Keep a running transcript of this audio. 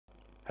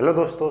Hello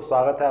दोस्तों,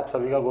 स्वागत है आप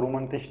सभी का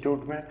गुरुमंत्र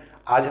इंस्टीट्यूट में।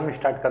 आज हम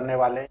स्टार्ट करने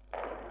वाले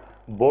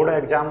बोर्ड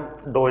एग्जाम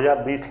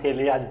 2020 के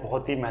लिए आज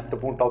बहुत ही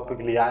महत्वपूर्ण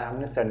टॉपिक लिया है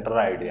हमने, सेंट्रल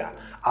आइडिया।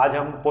 आज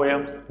हम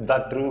पोएम द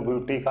ट्रू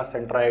ब्यूटी का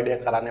सेंट्रल आइडिया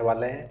कराने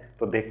वाले हैं,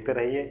 तो देखते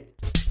रहिए।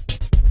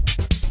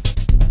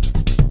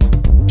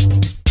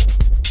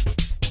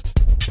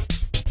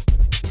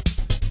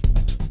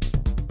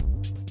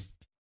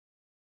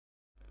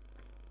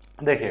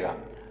 देखिएगा,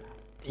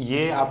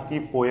 ये आपकी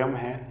पोएम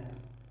है,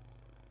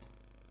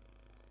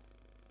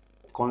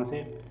 कौन सी?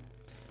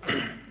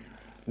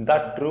 The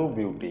true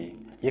beauty.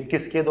 ये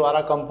किसके द्वारा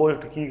कंपोज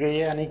की गई है,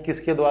 यानी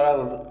किसके द्वारा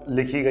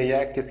लिखी गई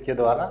है, किसके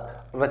द्वारा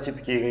रचित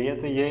की गई है?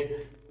 तो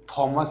ये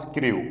थॉमस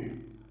क्रू,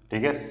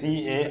 ठीक है,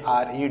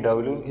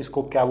 CAREW,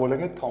 इसको क्या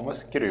बोलेंगे?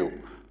 थॉमस क्रू,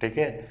 ठीक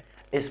है।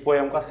 इस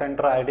पोएम का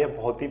सेंट्रल आइडिया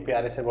बहुत ही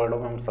प्यारे से वर्डों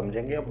में हम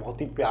समझेंगे,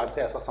 बहुत ही प्यार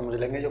से ऐसा समझ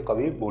लेंगे जो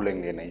कभी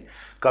भूलेंगे नहीं।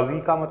 कभी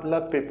का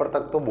मतलब पेपर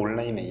तक तो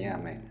भूलना ही नहीं है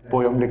हमें।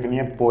 पोएम लिखनी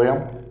है,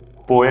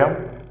 पोएम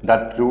द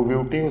ट्रू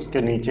ब्यूटी,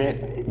 उसके नीचे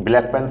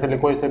ब्लैक पेन से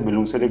लिखो, इसे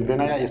ब्लू से लिख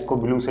देना, या इसको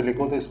ब्लू से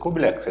लिखो तो इसको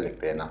ब्लैक से लिख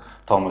देना,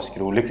 थॉमस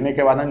क्रू। लिखने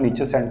के बाद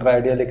नीचे सेंट्रल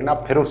आइडिया लिखना,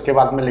 फिर उसके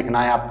बाद में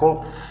लिखना है आपको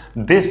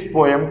this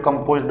poem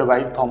composed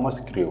by Thomas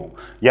crew,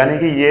 यानी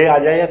कि ये आ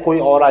जाए या कोई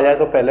और आ जाए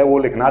तो पहले वो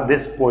लिखना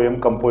दिस पोएम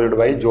कंपोज्ड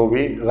बाय, जो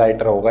भी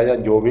राइटर होगा या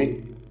जो भी,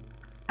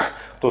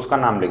 तो उसका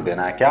नाम लिख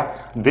देना है क्या,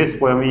 दिस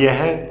पोएम।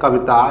 यह है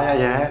कविता या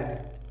यह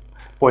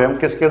पोएम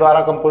किसके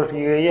द्वारा कंपोज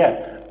की गई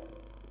है?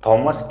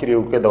 थॉमस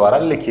क्रू के द्वारा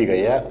लिखी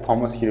गई है,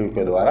 थॉमस क्रू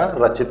के द्वारा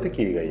रचित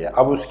की गई है।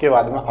 अब उसके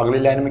बाद में अगली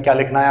लाइन में क्या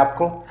लिखना है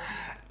आपको?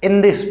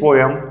 इन दिस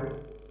पोएम,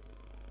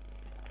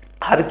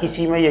 हर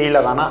किसी में यही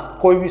लगाना,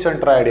 कोई भी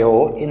सेंट्रल आइडिया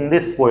हो, in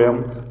this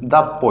poem the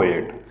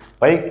poet.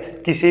 भाई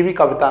किसी भी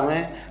कविता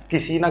में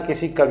किसी ना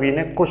किसी कवि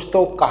ने कुछ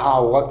तो कहा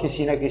होगा,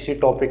 किसी ना किसी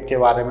टॉपिक के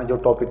बारे में, जो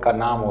टॉपिक का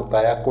नाम होता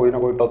है, या कोई ना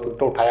कोई टॉपिक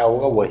तो उठाया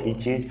होगा, वही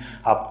चीज़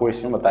आपको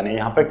इसमें बतानी है।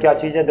 यहाँ पर क्या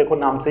चीज़ है? देखो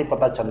नाम से ही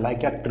पता चल रहा है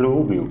क्या, ट्रू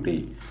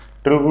ब्यूटी।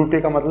 ट्रू ब्यूटी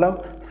का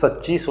मतलब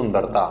सच्ची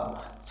सुंदरता।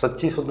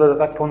 सच्ची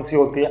सुंदरता कौन सी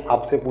होती है?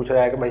 आपसे पूछा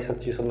जाएगा भाई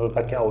सच्ची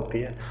सुंदरता क्या होती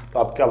है, तो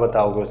आप क्या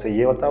बताओगे उसे?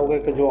 ये बताओगे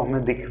कि जो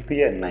हमें दिखती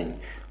है? नहीं,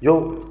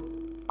 जो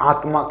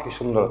आत्मा की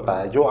सुंदरता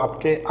है, जो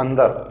आपके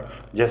अंदर,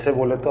 जैसे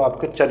बोले तो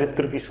आपके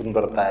चरित्र की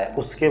सुंदरता है,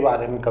 उसके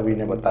बारे में कवि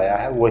ने बताया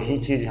है। वही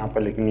चीज़ यहाँ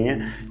पर लिखनी है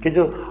कि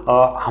जो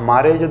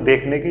हमारे जो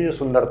देखने की जो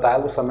सुंदरता है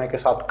वो समय के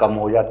साथ कम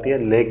हो जाती है,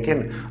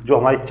 लेकिन जो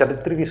हमारी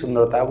चरित्र की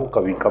सुंदरता है वो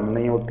कभी कम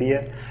नहीं होती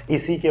है।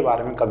 इसी के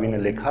बारे में कवि ने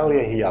लिखा है और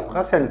यही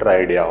आपका सेंट्रल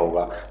आइडिया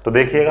होगा। तो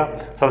देखिएगा,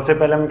 सबसे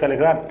पहले हमें क्या लिख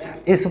रहा है?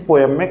 इस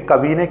पोएम में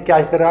कवि ने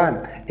क्या करा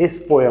है? इस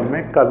पोएम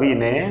में कवि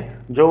ने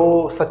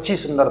जो सच्ची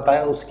सुंदरता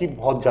है उसकी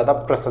बहुत ज़्यादा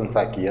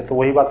प्रशंसा की है। तो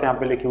वही बात यहाँ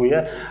पे लिखी हुई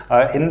है,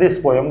 in this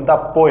poem the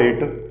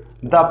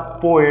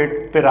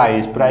poet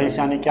prize. Prize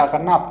यानी क्या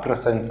करना?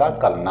 प्रशंसा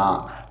करना,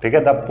 ठीक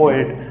है। The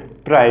poet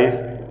prize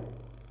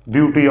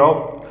beauty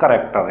of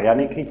character,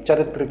 यानी कि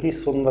चरित्र की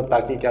सुंदरता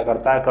की क्या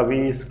करता है कवि?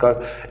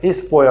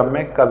 इस पोएम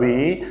में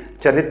कवि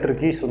चरित्र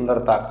की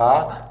सुंदरता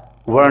का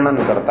वर्णन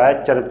करता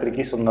है, चरित्र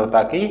की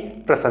सुंदरता की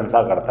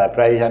प्रशंसा करता है।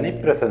 प्राइज यानी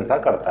प्रशंसा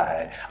करता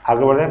है।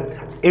 आगे बढ़े,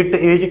 इट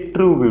इज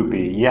ट्रू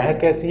ब्यूटी। यह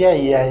कैसी है?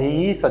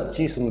 यही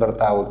सच्ची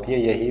सुंदरता होती है,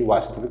 यही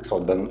वास्तविक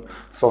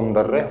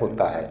सौंदर्य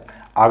होता है।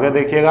 आगे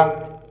देखिएगा,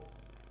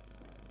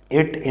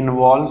 it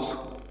involves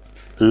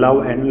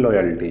love and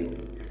loyalty.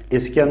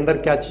 इसके अंदर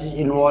क्या चीज़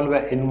इन्वॉल्व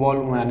है?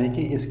 इन्वॉल्व यानी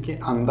कि इसके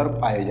अंदर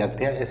पाई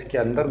जाती है, इसके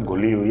अंदर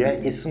घुली हुई है।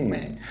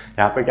 इसमें,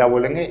 यहाँ पे क्या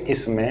बोलेंगे?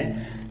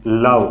 इसमें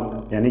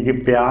लव यानी कि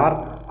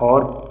प्यार,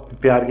 और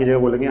प्यार की जगह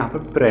बोलेंगे यहाँ पे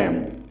प्रेम।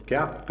 क्या?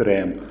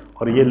 प्रेम।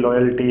 और ये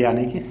लॉयल्टी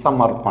यानी कि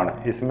समर्पण।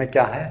 इसमें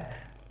क्या है?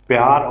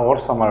 प्यार और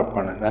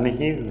समर्पण यानी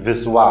कि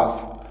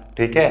विश्वास,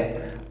 ठीक है।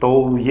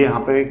 तो ये यहाँ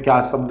पे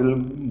क्या शब्द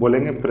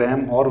बोलेंगे?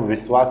 प्रेम और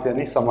विश्वास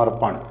यानी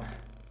समर्पण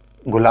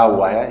घुला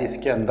हुआ है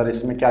इसके अंदर।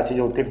 इसमें क्या चीज़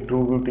होती है?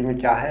 ट्रू ब्यूटी में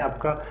क्या है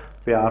आपका?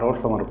 प्यार और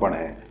समर्पण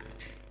है।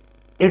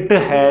 It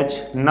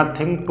has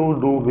nothing to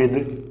do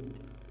with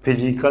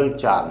physical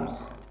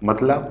charms,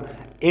 मतलब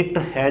इट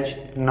हैज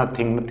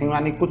नथिंग, नथिंग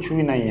यानी कुछ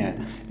भी नहीं है,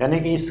 यानी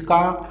कि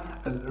इसका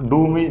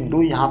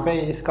डू यहाँ पे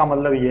इसका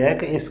मतलब ये है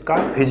कि इसका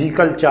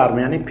फिजिकल चार्म,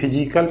 यानी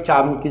फिजिकल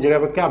चार्म की जगह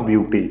पे क्या?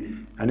 ब्यूटी,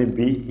 यानी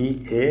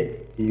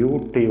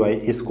BEAUTY,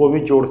 इसको भी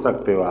जोड़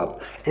सकते हो आप।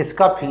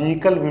 इसका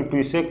फिजिकल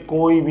ब्यूटी से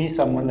कोई भी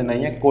संबंध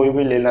नहीं है, कोई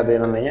भी लेना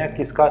देना नहीं है,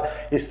 किसका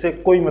इससे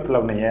कोई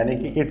मतलब नहीं है, यानी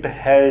कि it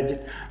has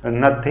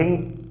nothing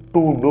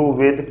to do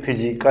with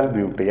physical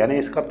beauty, यानी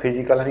इसका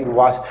फिजिकल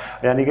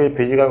यानी कि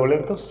फिजिकल बोले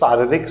तो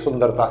शारीरिक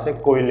सुंदरता से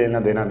कोई लेना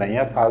देना नहीं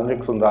है,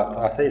 शारीरिक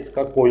सुंदरता से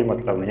इसका कोई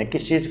मतलब नहीं है।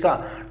 किस चीज़ का?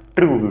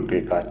 ट्रू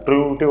ब्यूटी का।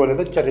 ट्रू ब्यूटी बोले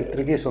तो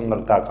चरित्र की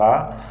सुंदरता का,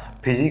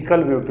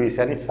 फिजिकल ब्यूटी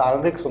से यानी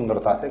शारीरिक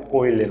सुंदरता से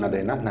कोई लेना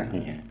देना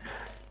नहीं है।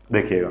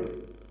 देखिएगा,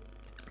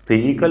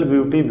 फिजिकल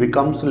ब्यूटी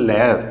बिकम्स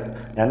लेस,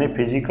 यानी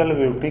फिजिकल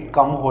ब्यूटी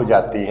कम हो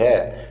जाती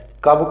है।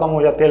 कब कम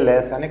हो जाती है?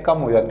 लेस यानी कम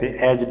हो जाती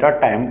है। एज द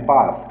टाइम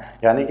पास,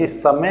 यानी कि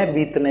समय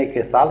बीतने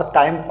के साथ,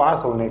 टाइम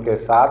पास होने के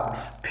साथ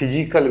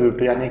फिजिकल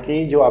ब्यूटी यानी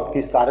कि जो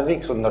आपकी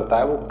शारीरिक सुंदरता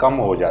है वो कम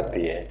हो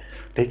जाती है,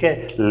 ठीक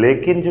है,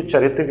 लेकिन जो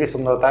चरित्र की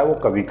सुंदरता है वो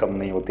कभी कम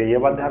नहीं होती है, ये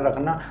बात ध्यान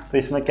रखना। तो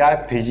इसमें क्या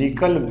है,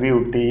 physical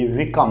beauty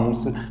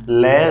becomes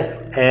less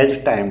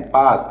as time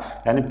pass,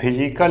 यानी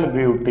फिजिकल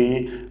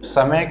ब्यूटी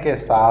समय के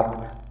साथ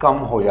कम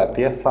हो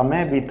जाती है,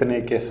 समय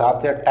बीतने के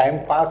साथ या टाइम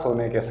पास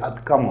होने के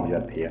साथ कम हो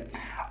जाती है।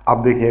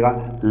 अब देखिएगा,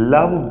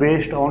 love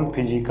based on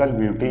physical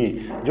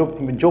beauty,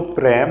 जो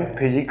प्रेम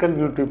फिजिकल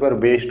ब्यूटी पर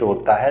बेस्ड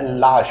होता है,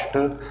 last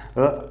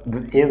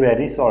a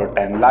very short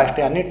time, last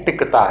यानी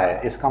टिकता है,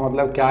 इसका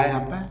मतलब क्या है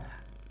यहाँ पे,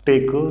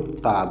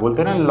 टिकता,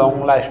 बोलते हैं ना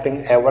लॉन्ग लास्टिंग,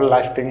 एवर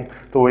लास्टिंग,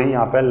 तो वही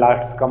यहाँ पे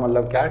लास्ट का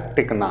मतलब क्या है,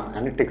 टिकना,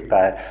 यानी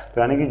टिकता है।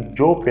 तो यानी कि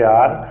जो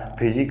प्यार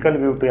फिजिकल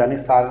ब्यूटी यानी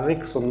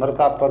शारीरिक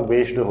सुंदरता पर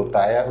बेस्ड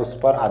होता है, उस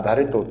पर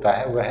आधारित होता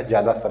है, वह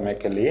ज़्यादा समय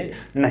के लिए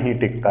नहीं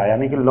टिकता है,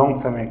 यानी कि लॉन्ग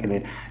समय के लिए,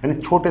 यानी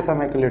छोटे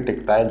समय के लिए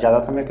टिकता है, ज़्यादा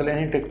समय के लिए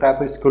नहीं टिकता है।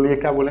 तो इसके लिए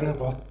क्या बोलेंगे,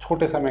 बहुत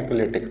छोटे समय के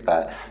लिए टिकता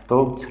है।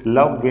 तो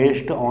love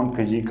based on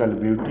physical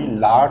beauty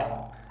lasts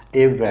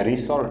a very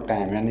short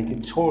time, यानी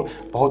कि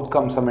बहुत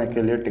कम समय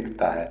के लिए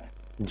टिकता है।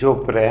 जो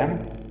प्रेम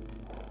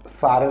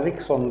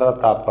शारीरिक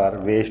सुंदरता पर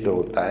बेस्ड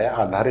होता है,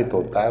 आधारित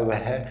होता है,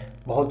 वह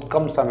बहुत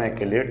कम समय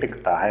के लिए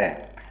टिकता है।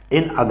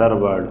 इन अदर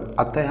वर्ड,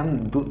 अतः हम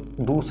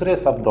दूसरे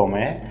शब्दों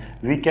में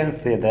वी कैन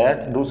से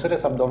दैट, दूसरे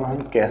शब्दों में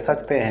हम कह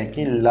सकते हैं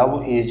कि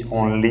love is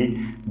only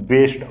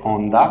based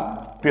on the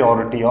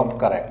purity of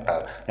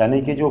character,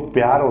 यानी कि जो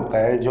प्यार होता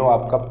है, जो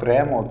आपका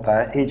प्रेम होता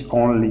है, इज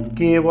ओनली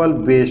केवल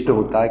बेस्ड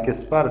होता है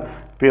किस पर,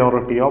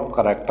 प्योरिटी ऑफ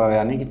कैरेक्टर,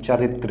 यानी कि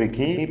चरित्र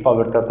की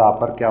पवित्रता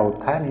पर क्या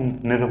होता है,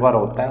 निर्भर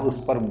होता है, उस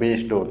पर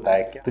बेस्ड होता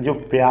है। तो जो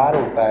प्यार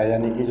होता है,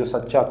 यानी कि जो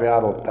सच्चा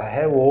प्यार होता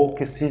है, वो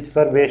किस चीज़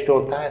पर बेस्ड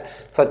होता है,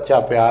 सच्चा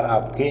प्यार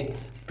आपकी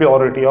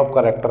प्योरिटी ऑफ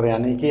कैरेक्टर,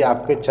 यानी कि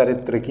आपके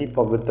चरित्र की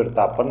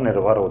पवित्रता पर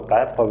निर्भर होता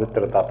है,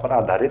 पवित्रता पर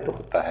आधारित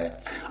होता है।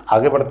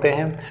 आगे बढ़ते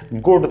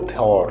हैं, गुड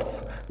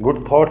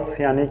थॉट्स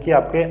यानी कि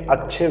आपके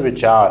अच्छे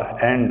विचार,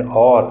 एंड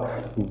और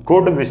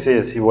गुड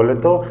विशेष, बोले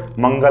तो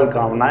मंगल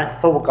कामनाएं,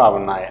 शुभ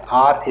कामनाएं,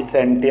 आर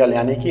इसेंटियल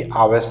यानी कि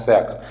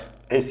आवश्यक,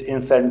 इस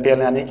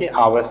इंसेंटियल यानी कि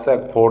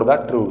आवश्यक फॉर द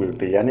ट्रू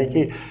ब्यूटी, यानी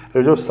कि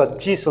जो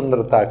सच्ची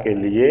सुंदरता के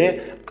लिए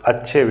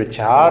अच्छे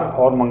विचार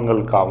और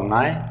मंगल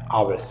कामनाएं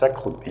आवश्यक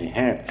होती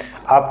हैं।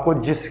 आपको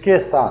जिसके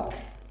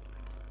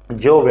साथ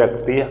जो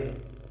व्यक्ति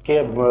के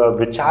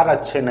विचार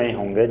अच्छे नहीं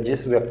होंगे,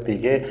 जिस व्यक्ति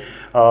के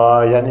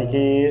यानी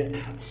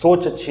कि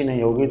सोच अच्छी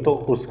नहीं होगी, तो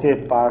उसके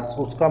पास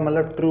उसका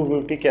मतलब ट्रू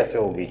ब्यूटी कैसे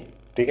होगी,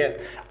 ठीक है।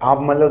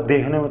 आप मतलब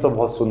देखने में तो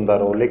बहुत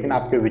सुंदर हो, लेकिन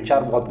आपके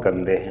विचार बहुत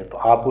गंदे हैं, तो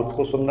आप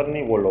उसको सुंदर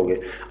नहीं बोलोगे।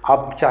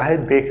 आप चाहे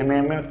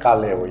देखने में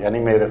काले हो, यानी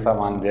मेरे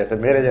समान जैसे,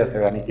 मेरे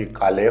जैसे यानी कि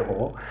काले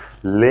हो,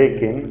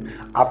 लेकिन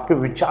आपके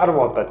विचार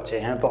बहुत अच्छे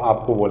हैं, तो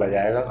आपको बोला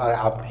जाएगा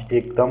आप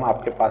एकदम,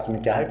 आपके पास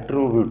में क्या है,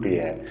 ट्रू ब्यूटी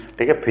है,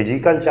 ठीक है।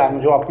 फिजिकल चार्म,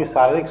 जो आपकी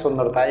शारीरिक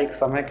सुंदरता है, एक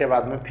समय के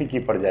बाद में फीकी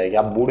पड़ जाएगी,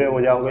 आप बूढ़े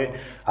हो जाओगे,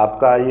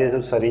 आपका ये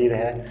जो शरीर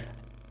है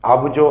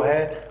अब जो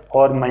है,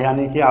 और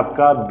यानी कि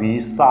आपका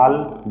 20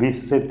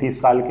 से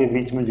 30 साल के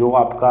बीच में जो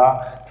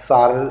आपका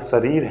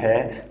शरीर है,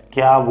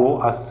 क्या वो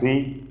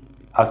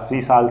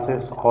 80 साल से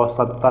और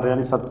 70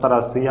 यानी 70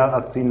 80 या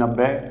 80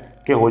 90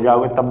 के हो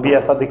जाओगे तब भी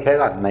ऐसा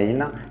दिखेगा नहीं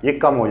ना, ये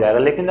कम हो जाएगा।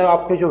 लेकिन जब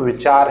आपके जो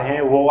विचार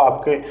हैं वो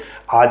आपके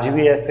आज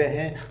भी ऐसे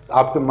हैं,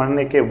 आपके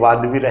मरने के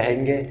बाद भी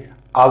रहेंगे,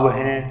 अब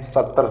हैं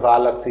 70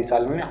 साल 80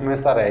 साल में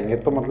हमेशा रहेंगे,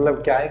 तो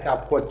मतलब क्या है कि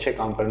आपको अच्छे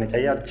काम करने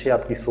चाहिए, अच्छी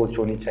आपकी सोच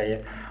होनी चाहिए।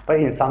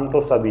 भाई इंसान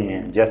तो सभी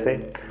हैं, जैसे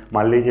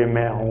मान लीजिए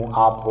मैं हूँ,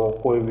 आप हो,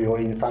 कोई भी हो,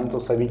 इंसान तो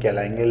सभी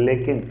कहलाएंगे,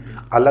 लेकिन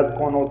अलग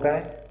कौन होता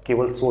है,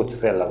 केवल सोच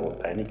से अलग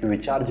होता है, यानी कि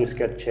विचार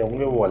जिसके अच्छे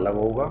होंगे वो अलग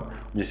होगा,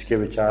 जिसके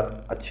विचार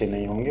अच्छे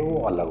नहीं होंगे वो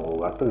अलग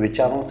होगा। तो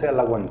विचारों से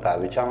अलग बनता है,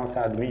 विचारों से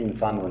आदमी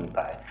इंसान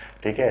बनता है,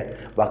 ठीक है।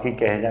 बाकी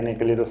कहे जाने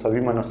के लिए तो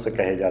सभी मनुष्य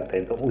कहे जाते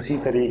हैं। तो उसी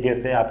तरीके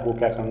से आपको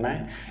क्या करना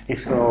है,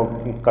 इस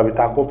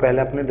कविता को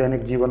पहले अपने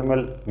दैनिक जीवन में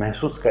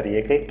महसूस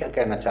करिए कि क्या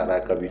कहना चाह रहा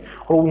है कवि,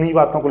 और उन्हीं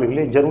बातों को लिख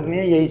लीजिए। जरूरी नहीं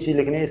है यही चीज़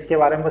लिखनी है, इसके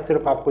बारे में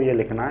सिर्फ आपको ये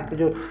लिखना है कि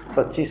जो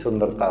सच्ची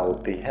सुंदरता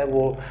होती है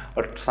वो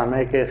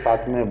समय के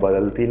साथ में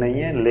बदलती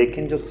नहीं है,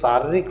 लेकिन जो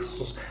शारीरिक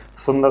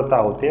सुंदरता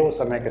होती है वो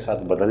समय के साथ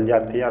बदल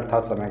जाती है,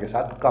 अर्थात समय के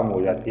साथ कम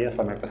हो जाती है,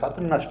 समय के साथ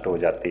नष्ट हो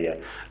जाती है।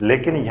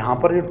 लेकिन यहाँ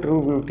पर जो ट्रू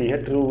ब्यूटी है,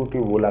 ट्रू ब्यूटी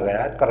बोला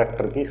गया है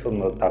करैक्टर की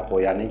सुंदरता को,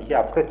 यानी कि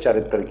आपके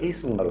चरित्र की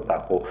सुंदरता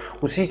को।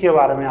 उसी के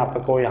बारे में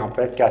आपको यहाँ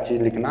पे क्या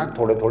चीज़ लिखना है,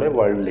 थोड़े थोड़े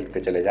वर्ड लिखते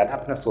चले जाना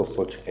अपने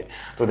सोच के।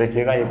 तो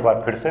देखिएगा एक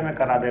बार फिर से मैं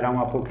करा दे रहा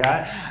हूँ आपको, क्या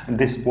है,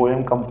 this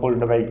poem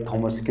composed by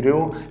Thomas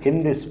crew,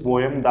 in this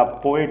poem the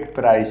poet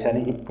prize,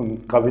 यानी कि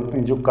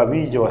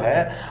कवि जो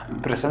है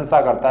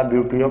प्रशंसा करता है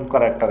ब्यूटी ऑफ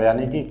करैक्टर,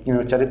 यानी कि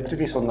चरित्र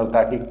की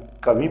सुंदरता की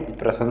कवि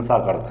प्रशंसा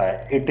करता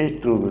है। इट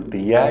इज ट्रू ब्यूटी,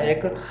 यह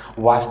एक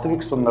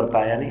वास्तविक सुंदरता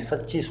है, यानी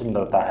सच्ची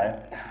सुंदरता है।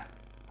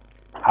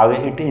 आगे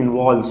इट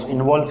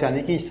इन्वॉल्व्स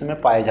यानी कि इसमें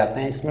पाए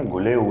जाते हैं, इसमें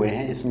घुले हुए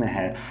हैं, इसमें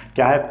है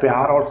क्या है,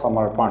 प्यार और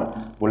समर्पण,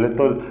 बोले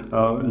तो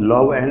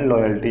लव एंड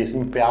लॉयल्टी,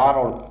 इसमें प्यार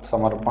और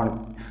समर्पण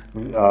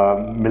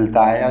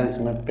मिलता है, या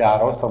इसमें प्यार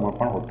और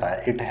समर्पण होता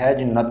है। It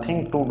has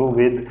nothing to do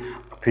with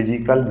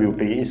physical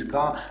beauty,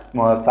 इसका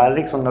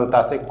शारीरिक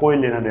सुंदरता से कोई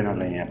लेना देना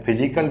नहीं है।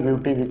 फिजिकल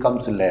ब्यूटी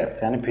बिकम्स लेस,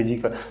 यानी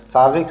फिजिकल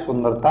शारीरिक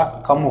सुंदरता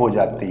कम हो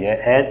जाती है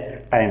एज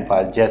टाइम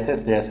पास, जैसे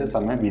जैसे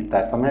समय बीतता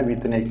है, समय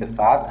बीतने के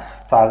साथ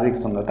शारीरिक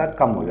सुंदरता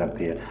कम हो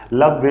जाती है।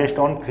 Love based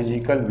on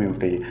physical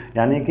beauty,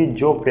 यानी कि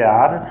जो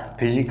प्यार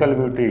फिजिकल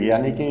ब्यूटी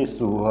यानी कि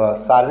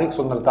शारीरिक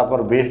सुंदरता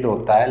पर बेस्ड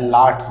होता है,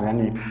 लास्ट्स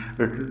यानी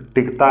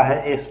टिकता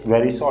है इस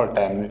वेरी शॉर्ट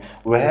टाइम,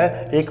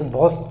 वह एक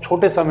बहुत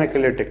छोटे समय के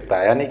लिए टिकता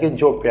है। यानी कि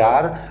जो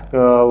प्यार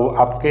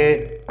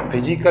आपके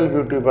फिजिकल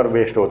ब्यूटी पर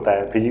बेस्ड होता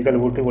है, फिजिकल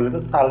ब्यूटी बोले तो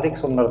शारीरिक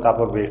सुंदरता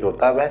पर बेस्ड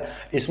होता है,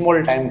 वह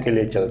स्मॉल टाइम के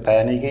लिए चलता है,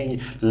 यानी कि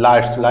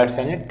लास्ट्स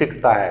यानी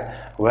टिकता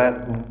है, वह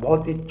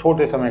बहुत ही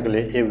छोटे समय के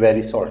लिए, ए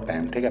वेरी शॉर्ट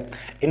टाइम, ठीक है।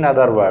 इन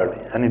अदर वर्ड,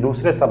 यानी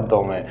दूसरे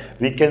शब्दों में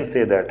वी कैन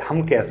से दैट,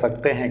 हम कह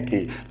सकते हैं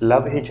कि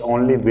love is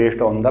only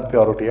based on the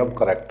purity of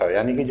character,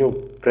 यानी कि जो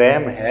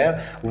प्रेम है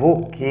वो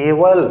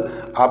केवल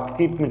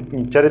आपकी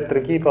चरित्र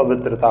की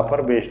पवित्रता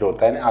पर बेस्ड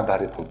होता है, यानी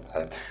आधारित होता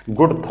है।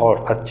 गुड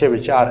थॉट, अच्छे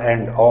विचार,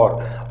 एंड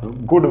और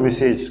गुड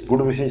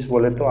विशेष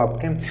बोले तो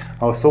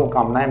आपके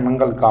शुभकामनाएं,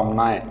 मंगल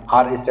कामनाएं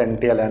आर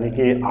इसेंटियल, यानी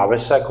कि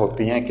आवश्यक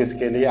होती हैं,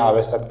 किसके लिए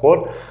आवश्यक,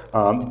 फॉर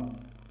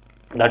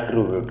द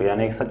ट्रू ब्यूटी,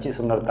 यानी एक सच्ची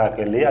सुंदरता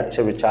के लिए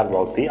अच्छे विचार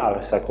बहुत ही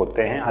आवश्यक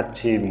होते हैं,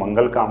 अच्छी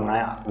मंगल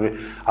कामनाएं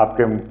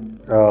आपके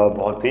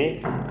बहुत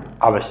ही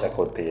आवश्यक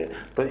होती है।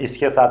 तो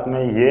इसके साथ में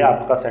ये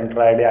आपका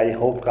सेंटर आइडिया, आई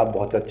होप कि आप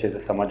बहुत अच्छे से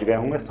समझ गए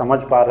होंगे।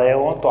 समझ पा रहे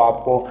हो तो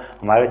आपको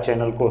हमारे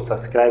चैनल को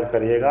सब्सक्राइब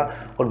करिएगा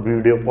और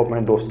वीडियो को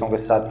अपने दोस्तों के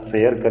साथ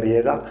शेयर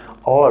करिएगा,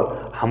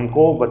 और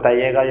हमको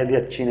बताइएगा यदि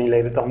अच्छी नहीं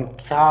लग रही तो हम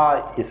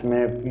क्या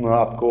इसमें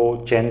आपको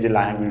चेंज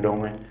लाएँ वीडियो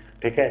में,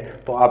 ठीक है।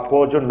 तो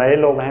आपको जो नए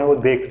लोग हैं वो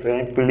देख रहे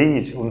हैं,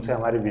 प्लीज़ उनसे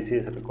हमारी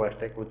विशेष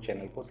रिक्वेस्ट है कि वो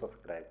चैनल को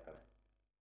सब्सक्राइब करें।